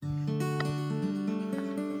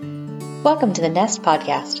Welcome to the Nest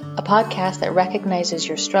Podcast, a podcast that recognizes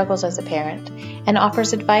your struggles as a parent and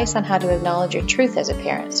offers advice on how to acknowledge your truth as a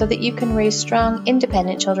parent so that you can raise strong,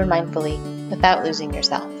 independent children mindfully without losing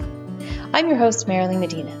yourself. I'm your host, Marilyn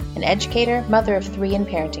Medina, an educator, mother of 3, and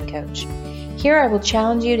parenting coach. Here I will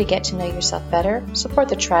challenge you to get to know yourself better, support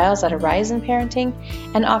the trials that arise in parenting,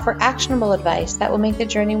 and offer actionable advice that will make the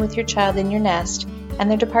journey with your child in your nest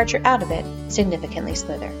and their departure out of it significantly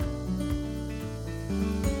smoother.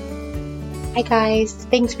 Hi guys,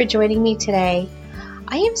 thanks for joining me today.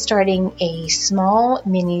 I am starting a small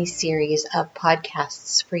mini series of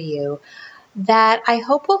podcasts for you that I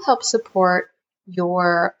hope will help support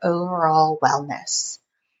your overall wellness.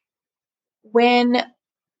 When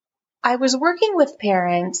I was working with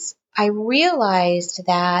parents, I realized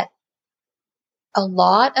that a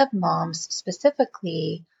lot of moms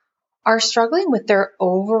specifically are struggling with their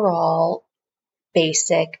overall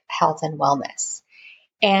basic health and wellness.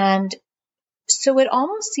 And so it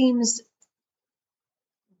almost seems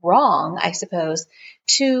wrong, I suppose,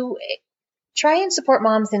 to try and support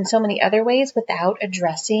moms in so many other ways without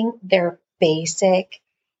addressing their basic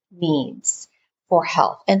needs for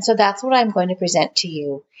health. And so that's what I'm going to present to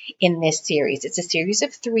you in this series. It's a series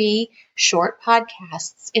of 3 short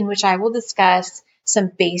podcasts in which I will discuss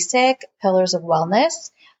some basic pillars of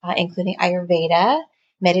wellness, including Ayurveda,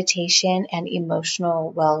 meditation, and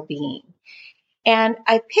emotional well-being. And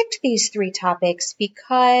I picked these 3 topics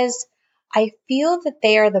because I feel that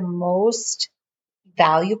they are the most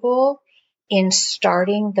valuable in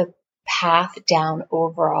starting the path down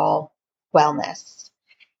overall wellness.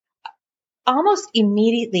 Almost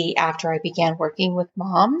immediately after I began working with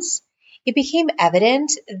moms, it became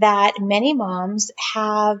evident that many moms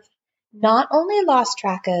have not only lost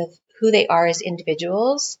track of who they are as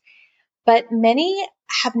individuals, but many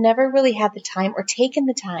have never really had the time or taken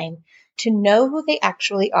the time to know who they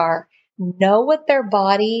actually are, know what their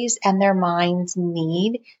bodies and their minds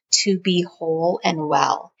need to be whole and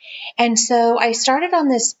well. And so I started on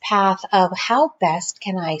this path of how best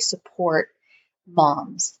can I support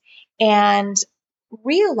moms, and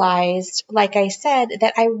realized, like I said,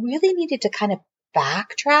 that I really needed to kind of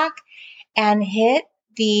backtrack and hit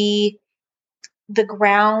the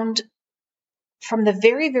ground from the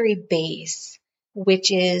very, very base,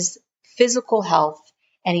 which is physical health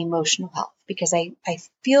and emotional health, because I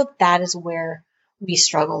feel that is where we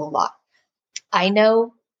struggle a lot. I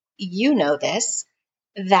know you know this,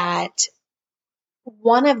 that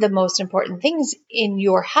one of the most important things in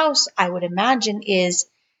your house, I would imagine, is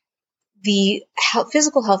the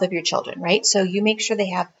physical health of your children, right? So you make sure they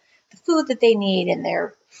have the food that they need and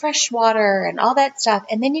their fresh water and all that stuff.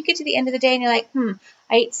 And then you get to the end of the day and you're like,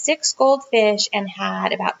 I ate 6 goldfish and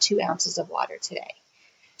had about 2 ounces of water today.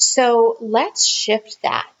 So let's shift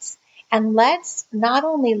that, and let's not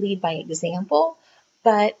only lead by example,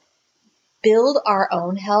 but build our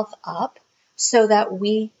own health up so that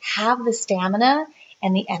we have the stamina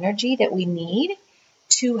and the energy that we need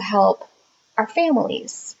to help our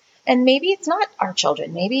families. And maybe it's not our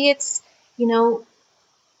children. Maybe it's,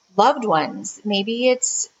 loved ones. Maybe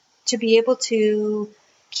it's to be able to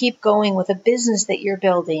keep going with a business that you're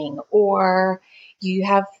building, or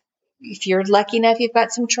if you're lucky enough, you've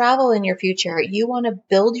got some travel in your future. You want to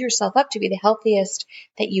build yourself up to be the healthiest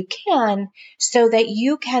that you can so that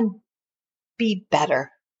you can be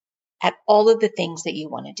better at all of the things that you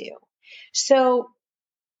want to do. So,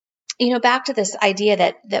 back to this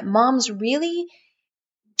idea that moms really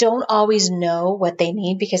don't always know what they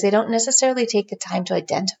need because they don't necessarily take the time to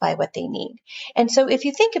identify what they need. And so if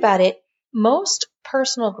you think about it, most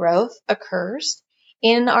personal growth occurs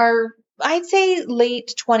in our, I'd say,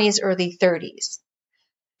 late 20s, early 30s.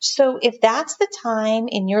 So if that's the time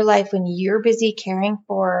in your life when you're busy caring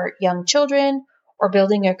for young children or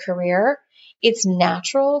building a career, it's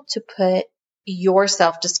natural to put your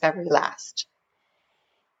self-discovery last.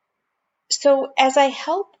 So as I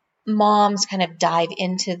help moms kind of dive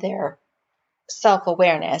into their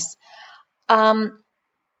self-awareness,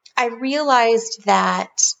 I realized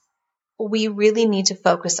that we really need to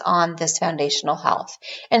focus on this foundational health.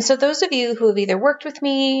 And so those of you who have either worked with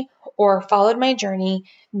me or followed my journey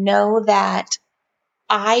know that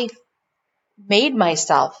I made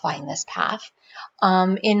myself find this path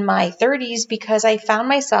in my 30s because I found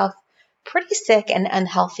myself pretty sick and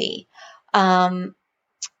unhealthy.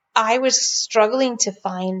 I was struggling to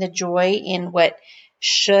find the joy in what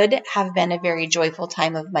should have been a very joyful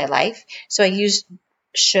time of my life. So I used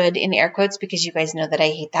should in air quotes because you guys know that I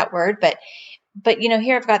hate that word. But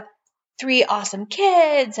here I've got 3 awesome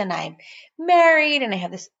kids and I'm married and I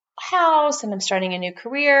have this house and I'm starting a new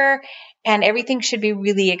career and everything should be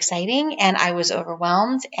really exciting. And I was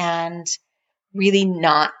overwhelmed and really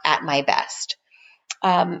not at my best.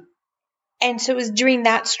 And so it was during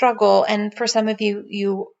that struggle. And for some of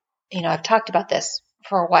you know, I've talked about this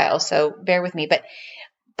for a while, so bear with me.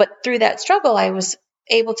 But through that struggle, I was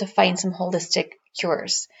able to find some holistic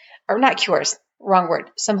cures, or not cures, wrong word,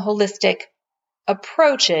 some holistic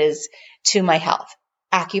approaches to my health,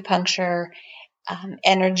 acupuncture,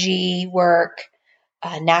 energy work,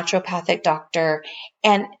 a naturopathic doctor.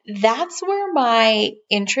 And that's where my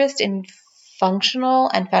interest in functional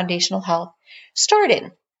and foundational health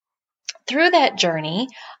started. Through that journey,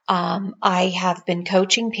 I have been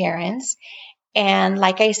coaching parents and,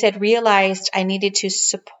 like I said, realized I needed to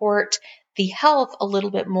support the health a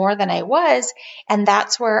little bit more than I was. And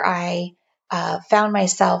that's where I found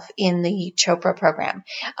myself in the Chopra program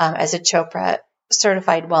as a Chopra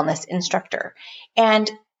certified wellness instructor. And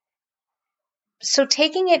so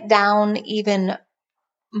taking it down even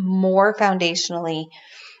more foundationally,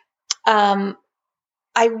 I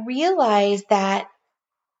realized that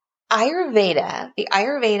the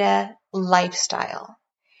Ayurveda lifestyle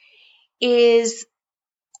is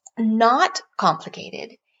not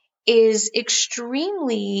complicated, is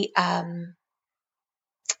extremely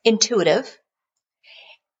intuitive,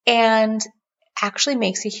 and actually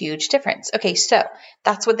makes a huge difference. Okay, so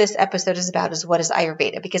that's what this episode is about, is what is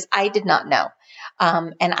Ayurveda, because I did not know.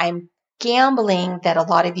 And I'm gambling that a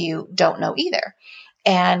lot of you don't know either.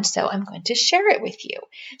 And so I'm going to share it with you.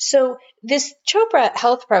 So this Chopra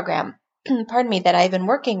health program, pardon me, that I've been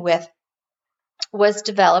working with was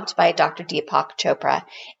developed by Dr. Deepak Chopra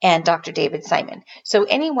and Dr. David Simon. So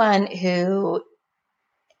anyone who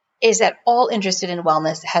is at all interested in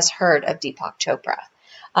wellness has heard of Deepak Chopra.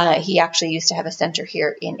 He actually used to have a center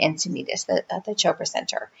here in Encinitas, the Chopra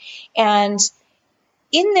Center. And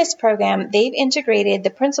in this program, they've integrated the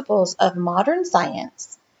principles of modern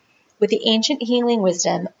science with the ancient healing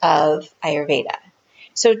wisdom of Ayurveda.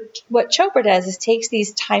 So what Chopra does is takes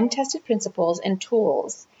these time-tested principles and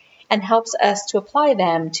tools and helps us to apply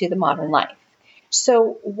them to the modern life.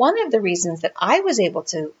 So one of the reasons that I was able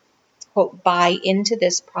to, quote, buy into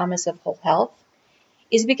this promise of whole health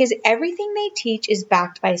is because everything they teach is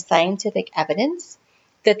backed by scientific evidence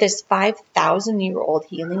that this 5,000-year-old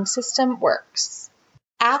healing system works.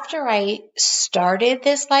 After I started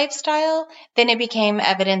this lifestyle, then it became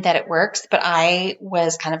evident that it works, but I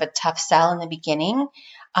was kind of a tough sell in the beginning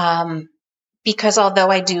because although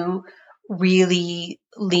I do really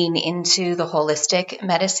lean into the holistic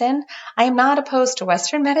medicine, I am not opposed to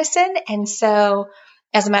Western medicine. And so,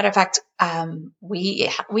 as a matter of fact,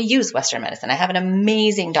 we use Western medicine. I have an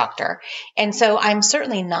amazing doctor. And so I'm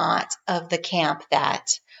certainly not of the camp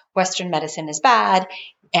that Western medicine is bad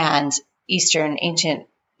and Eastern ancient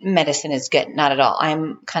medicine is good. Not at all.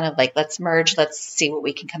 I'm kind of like, let's merge, let's see what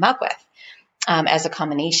we can come up with as a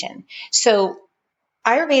combination. So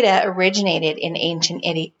Ayurveda originated in ancient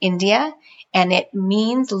India, and it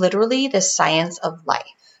means literally the science of life.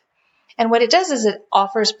 And what it does is it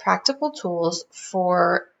offers practical tools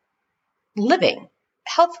for living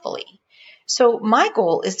healthfully. So my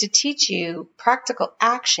goal is to teach you practical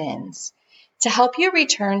actions to help you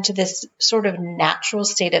return to this sort of natural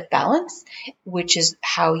state of balance, which is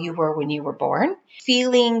how you were when you were born,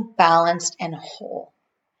 feeling balanced and whole.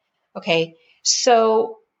 Okay,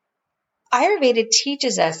 so Ayurveda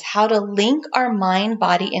teaches us how to link our mind,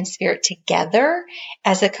 body, and spirit together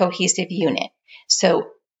as a cohesive unit.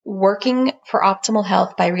 So working for optimal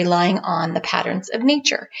health by relying on the patterns of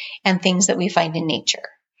nature and things that we find in nature.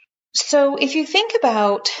 So if you think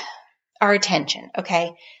about our attention,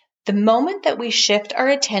 okay, the moment that we shift our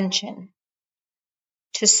attention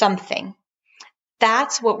to something,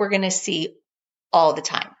 that's what we're going to see all the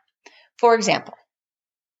time. For example,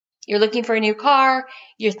 you're looking for a new car,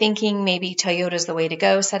 you're thinking maybe Toyota's the way to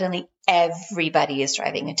go. Suddenly everybody is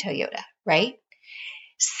driving a Toyota, right?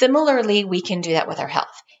 Similarly, we can do that with our health.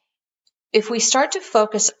 If we start to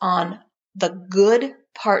focus on the good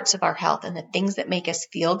parts of our health and the things that make us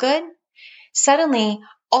feel good, suddenly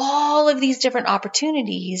all of these different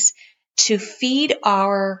opportunities to feed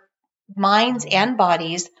our minds and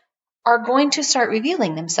bodies are going to start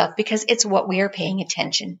revealing themselves because it's what we are paying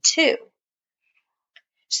attention to.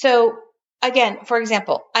 So again, for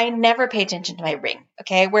example, I never pay attention to my ring.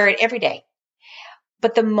 Okay. I wear it every day.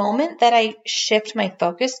 But the moment that I shift my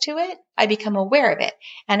focus to it, I become aware of it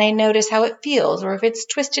and I notice how it feels, or if it's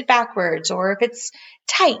twisted backwards, or if it's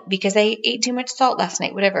tight because I ate too much salt last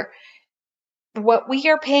night, whatever. What we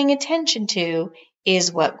are paying attention to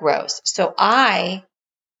is what grows. So I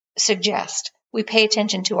suggest we pay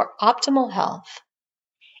attention to our optimal health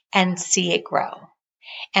and see it grow.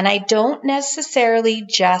 And I don't necessarily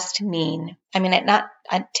just mean,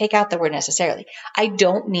 I take out the word necessarily. I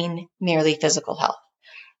don't mean merely physical health.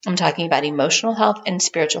 I'm talking about emotional health and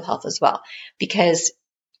spiritual health as well, because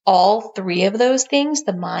all three of those things,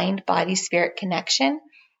 the mind, body, spirit connection,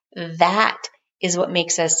 that is what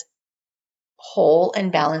makes us whole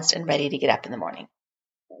and balanced and ready to get up in the morning.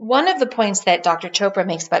 One of the points that Dr. Chopra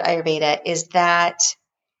makes about Ayurveda is that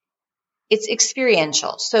it's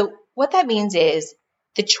experiential. So what that means is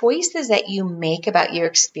the choices that you make about your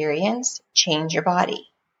experience change your body.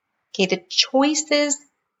 Okay, the choices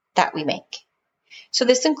that we make. So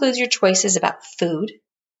this includes your choices about food,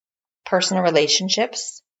 personal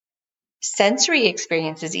relationships, sensory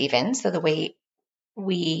experiences even. So the way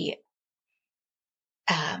we,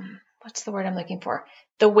 what's the word I'm looking for?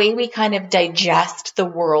 The way we kind of digest the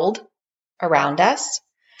world around us.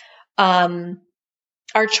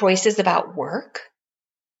 Our choices about work,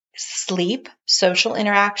 sleep, social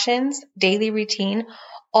interactions, daily routine.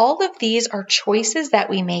 All of these are choices that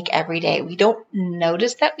we make every day. We don't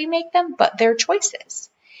notice that we make them, but they're choices.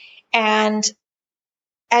 And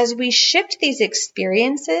as we shift these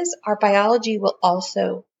experiences, our biology will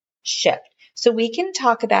also shift. So we can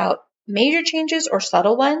talk about major changes or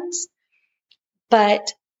subtle ones,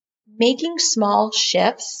 but making small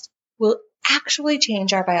shifts will actually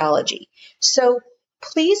change our biology. So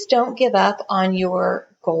please don't give up on your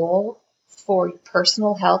goal for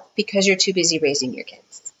personal health because you're too busy raising your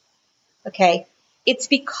kids. Okay? It's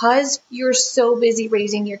because you're so busy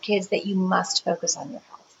raising your kids that you must focus on your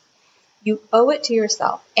health. You owe it to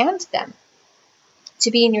yourself and to them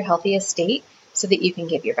to be in your healthiest state so that you can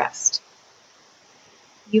give your best.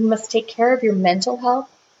 You must take care of your mental health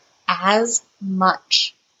as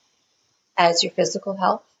much as your physical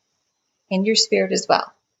health and your spirit as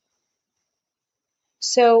well.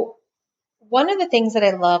 So one of the things that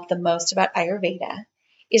I love the most about Ayurveda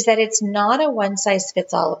is that it's not a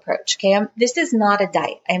one-size-fits-all approach. Okay, this is not a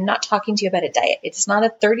diet. I am not talking to you about a diet. It's not a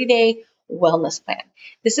 30-day wellness plan.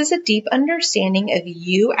 This is a deep understanding of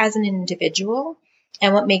you as an individual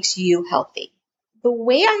and what makes you healthy. The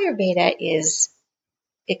way Ayurveda is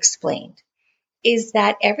explained is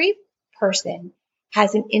that every person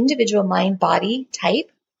has an individual mind-body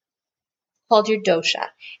type called your dosha.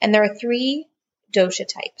 And there are 3 dosha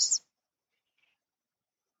types.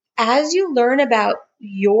 As you learn about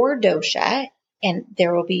your dosha, and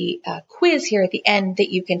there will be a quiz here at the end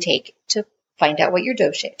that you can take to find out what your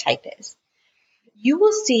dosha type is, you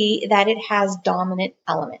will see that it has dominant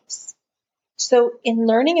elements. So in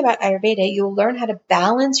learning about Ayurveda, you'll learn how to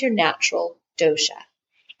balance your natural dosha.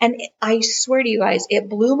 And I swear to you guys, it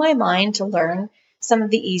blew my mind to learn some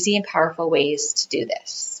of the easy and powerful ways to do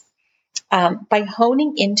this. By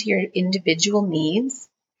honing into your individual needs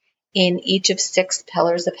in each of 6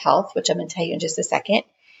 pillars of health, which I'm going to tell you in just a second,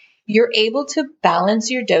 you're able to balance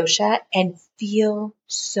your dosha and feel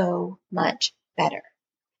so much better.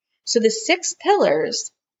 So the 6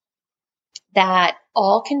 pillars that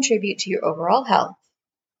all contribute to your overall health,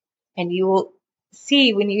 and you will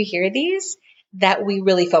see when you hear these that we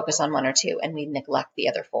really focus on 1 or 2 and we neglect the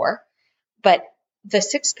other 4. But the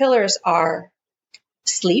 6 pillars are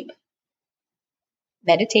sleep,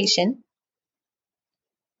 meditation,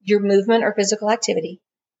 your movement or physical activity,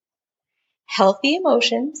 healthy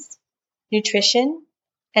emotions, nutrition,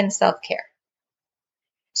 and self-care.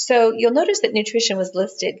 So you'll notice that nutrition was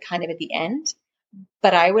listed kind of at the end,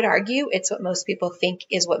 but I would argue it's what most people think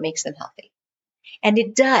is what makes them healthy. And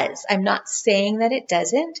it does. I'm not saying that it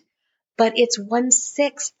doesn't, but it's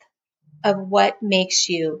 1/6 of what makes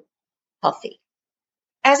you healthy.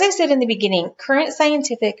 As I said in the beginning, current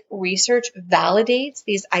scientific research validates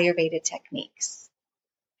these Ayurveda techniques.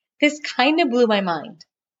 This kind of blew my mind.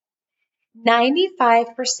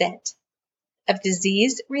 95% of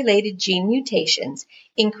disease-related gene mutations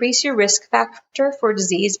increase your risk factor for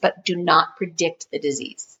disease but do not predict the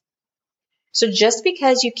disease. So just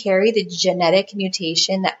because you carry the genetic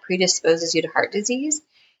mutation that predisposes you to heart disease,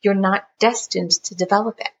 you're not destined to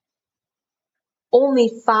develop it. Only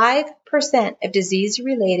 5% of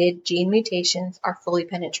disease-related gene mutations are fully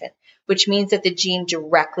penetrant, which means that the gene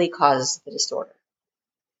directly causes the disorder.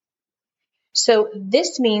 So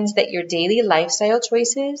this means that your daily lifestyle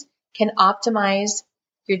choices can optimize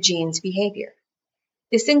your gene's behavior.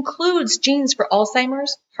 This includes genes for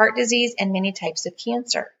Alzheimer's, heart disease, and many types of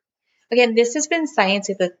cancer. Again, this has been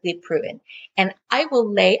scientifically proven, and I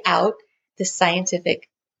will lay out the scientific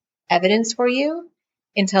evidence for you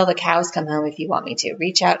until the cows come home if you want me to.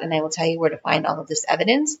 Reach out and I will tell you where to find all of this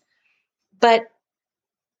evidence. But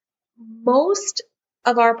most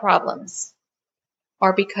of our problems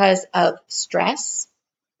are because of stress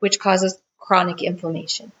which causes chronic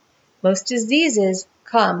inflammation. Most diseases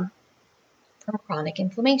come from chronic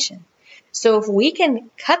inflammation. So if we can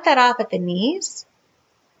cut that off at the knees,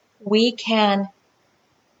 we can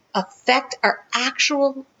affect our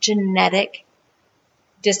actual genetic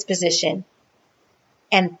disposition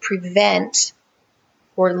and prevent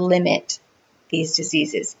or limit these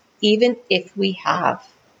diseases, even if we have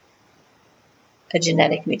a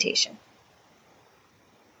genetic mutation.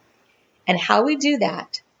 And how we do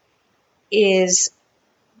that is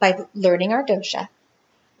by learning our dosha,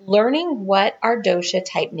 learning what our dosha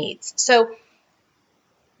type needs. So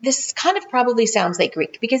this kind of probably sounds like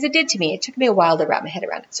Greek because it did to me. It took me a while to wrap my head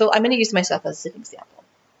around it. So I'm going to use myself as an example.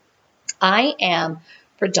 I am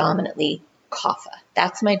predominantly kapha.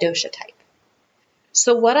 That's my dosha type.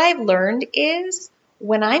 So what I've learned is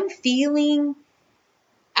when I'm feeling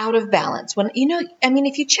out of balance, when,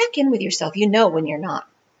 if you check in with yourself, when you're not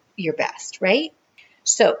your best, right?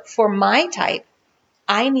 So for my type,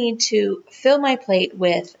 I need to fill my plate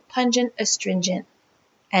with pungent, astringent,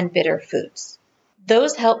 and bitter foods.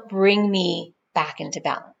 Those help bring me back into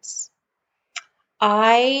balance.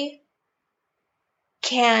 I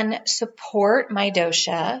can support my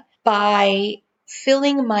dosha by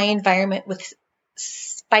filling my environment with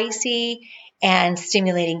spicy and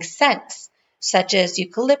stimulating scents, such as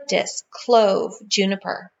eucalyptus, clove,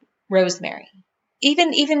 juniper, rosemary.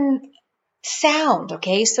 Even sound,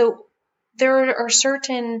 okay? So there are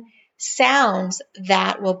certain sounds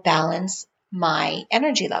that will balance my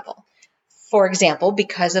energy level. For example,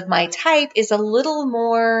 because of my type is a little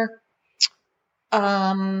more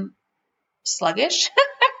sluggish,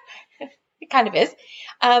 it kind of is.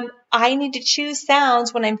 I need to choose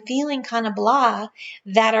sounds when I'm feeling kind of blah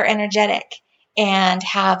that are energetic and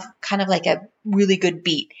have kind of like a really good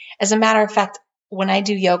beat. As a matter of fact, when I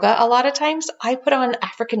do yoga, a lot of times I put on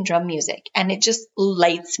African drum music and it just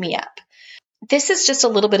lights me up. This is just a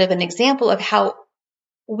little bit of an example of how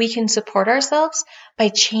we can support ourselves by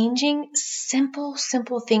changing simple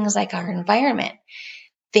things like our environment,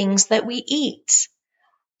 things that we eat.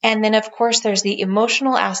 And then, of course, there's the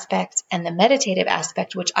emotional aspect and the meditative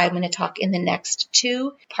aspect, which I'm going to talk in the next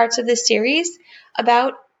 2 parts of this series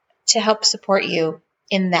about to help support you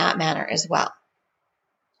in that manner as well.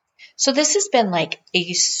 So this has been like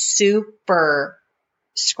a super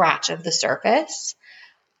scratch of the surface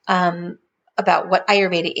about what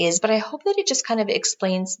Ayurveda is, but I hope that it just kind of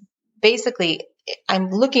explains, basically, I'm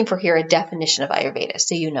looking for here a definition of Ayurveda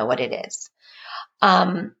so you know what it is.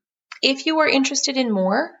 If you are interested in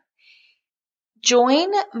more,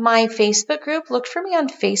 join my Facebook group. Look for me on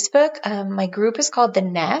Facebook. My group is called The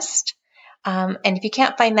Nest. And if you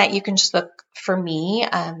can't find that, you can just look for me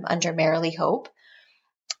under Merrily Hope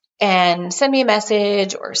and send me a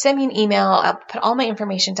message or send me an email. I'll put all my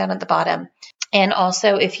information down at the bottom. And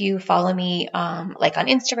also, if you follow me like on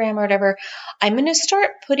Instagram or whatever, I'm going to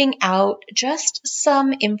start putting out just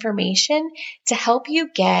some information to help you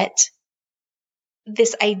get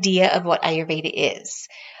this idea of what Ayurveda is.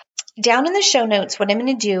 Down in the show notes, what I'm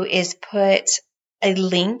going to do is put a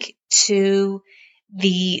link to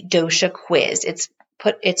the dosha quiz. It's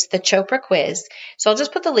the Chopra quiz. So I'll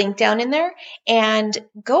just put the link down in there and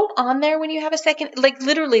go on there when you have a second. Like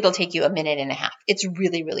literally it'll take you a minute and a half. It's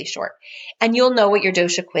really, really short. And you'll know what your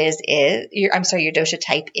dosha quiz is. Your dosha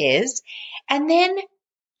type is. And then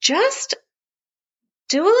just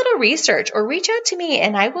do a little research or reach out to me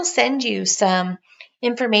and I will send you some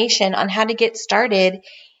information on how to get started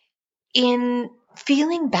in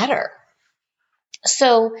feeling better.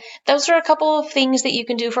 So those are a couple of things that you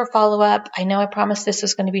can do for follow-up. I know I promised this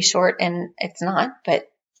was going to be short and it's not, but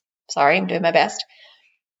sorry, I'm doing my best.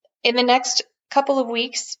 In the next couple of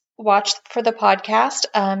weeks, watch for the podcast.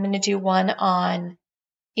 I'm going to do one on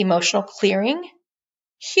emotional clearing.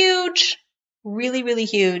 Huge, really, really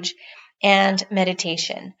huge. And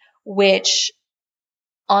meditation, which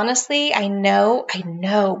honestly, I know,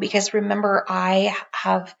 because remember, I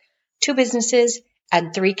have 2 businesses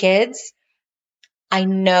and 3 kids. I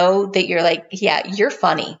know that you're like, yeah, you're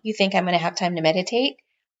funny. You think I'm going to have time to meditate?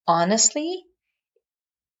 Honestly,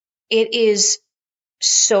 it is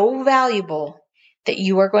so valuable that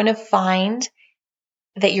you are going to find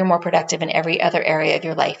that you're more productive in every other area of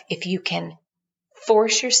your life if you can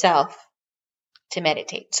force yourself to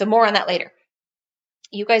meditate. So more on that later.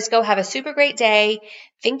 You guys go have a super great day.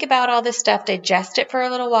 Think about all this stuff, digest it for a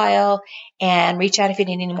little while, and reach out if you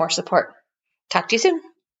need any more support. Talk to you soon.